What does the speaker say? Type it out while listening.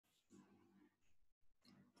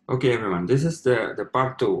Okay, everyone, this is the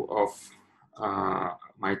part 2 of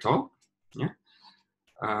my talk. Yeah?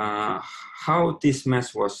 How this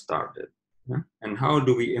mess was started, yeah? And how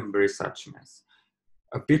do we embrace such mess?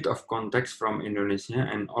 A bit of context from Indonesia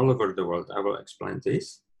and all over the world. I will explain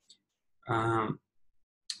this. The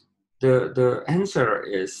answer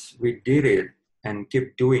is we did it and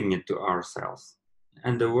keep doing it to ourselves.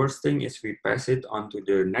 And the worst thing is we pass it on to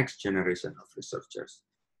the next generation of researchers.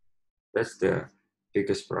 That's the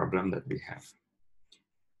biggest problem that we have.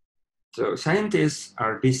 So scientists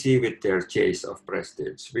are busy with their chase of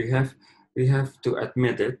prestige. We have to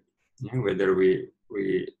admit it, yeah, whether we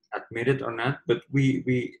admit it or not. But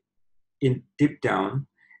we in deep down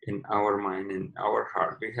in our mind, in our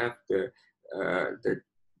heart, we have the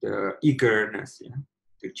eagerness, yeah,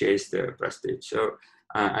 to chase the prestige. So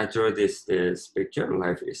I draw this picture.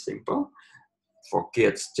 Life is simple. For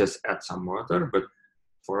kids, just add some water, but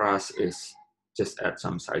for us, is just add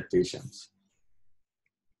some citations.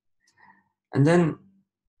 And then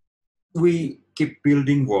we keep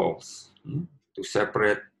building walls, to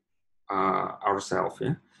separate ourselves,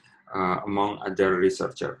 yeah, among other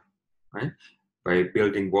researchers, right? By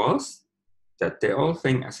building walls that they all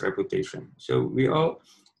think as reputation. So we all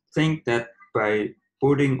think that by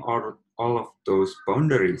putting all of those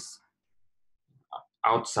boundaries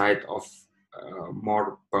outside of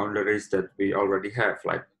more boundaries that we already have,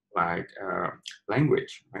 like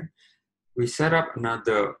language, right? We set up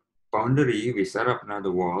another boundary, we set up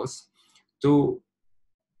another walls to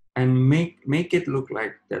and make it look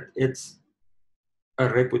like that it's a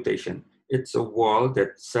reputation. It's a wall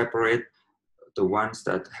that separate the ones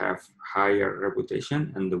that have higher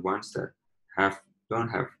reputation and the ones that don't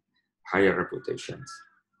have higher reputations.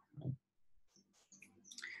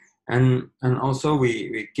 And also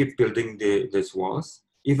we keep building these walls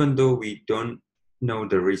even though we don't know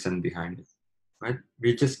the reason behind it, right?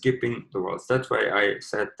 We're just keeping the walls. That's why I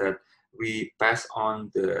said that we pass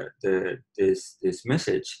on this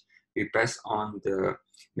message. We pass on the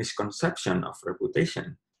misconception of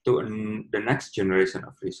reputation to the next generation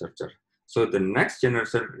of researcher. So the next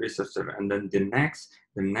generation researcher, and then the next,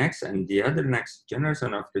 and the other next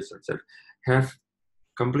generation of researcher have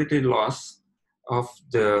completely lost of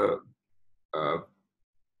the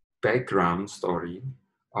background story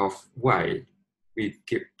of why we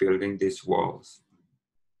keep building these walls.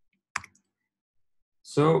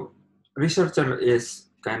 So researcher is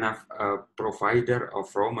kind of a provider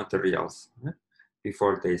of raw materials, right,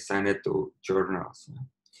 before they send it to journals.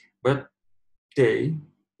 But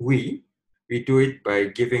we do it by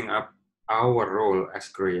giving up our role as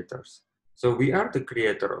creators. So we are the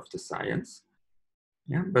creator of the science,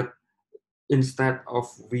 yeah, but instead of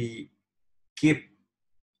we keep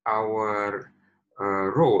our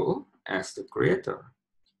role as the creator,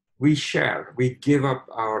 we give up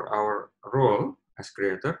our role as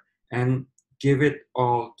creator and give it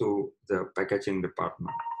all to the packaging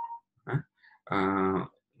department.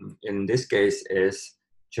 In this case is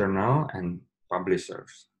journal and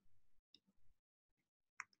publishers.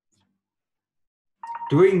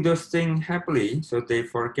 Doing those things happily, so they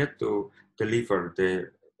forget to deliver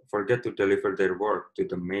their work to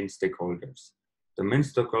the main stakeholders. The main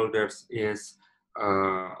stakeholders is,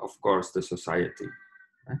 of course, the society.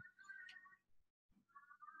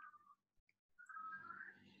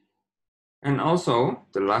 And also,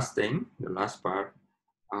 the last part,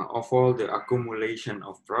 of all the accumulation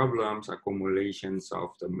of problems, accumulations of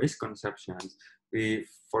the misconceptions, we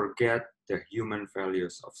forget the human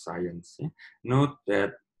values of science. Note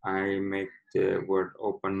that I make the word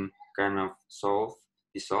open kind of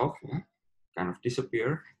dissolve, kind of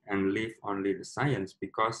disappear, and leave only the science,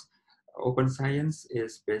 because open science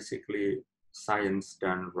is basically science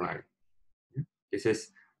done right. This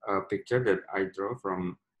is a picture that I draw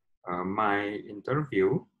from my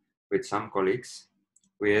interview with some colleagues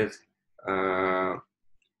with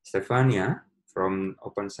Stefania from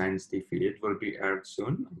Open Science TV. It will be aired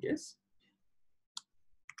soon, I guess.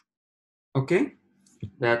 Okay,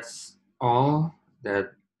 that's all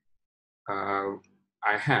that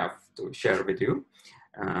I have to share with you.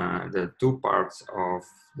 The two parts of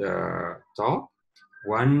the talk.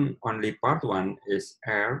 Only part one is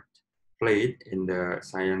played in the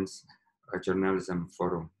Science Journalism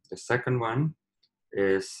Forum. The second one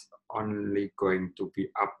is only going to be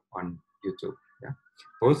up on YouTube. Yeah,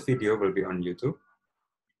 both video will be on YouTube.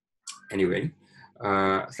 Anyway,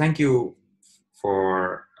 thank you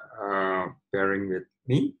for bearing with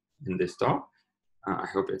me in this talk. I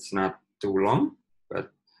hope it's not too long,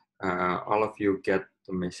 but all of you get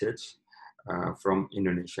the message from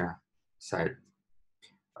Indonesia side.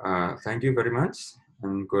 Thank you very much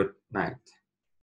and good night.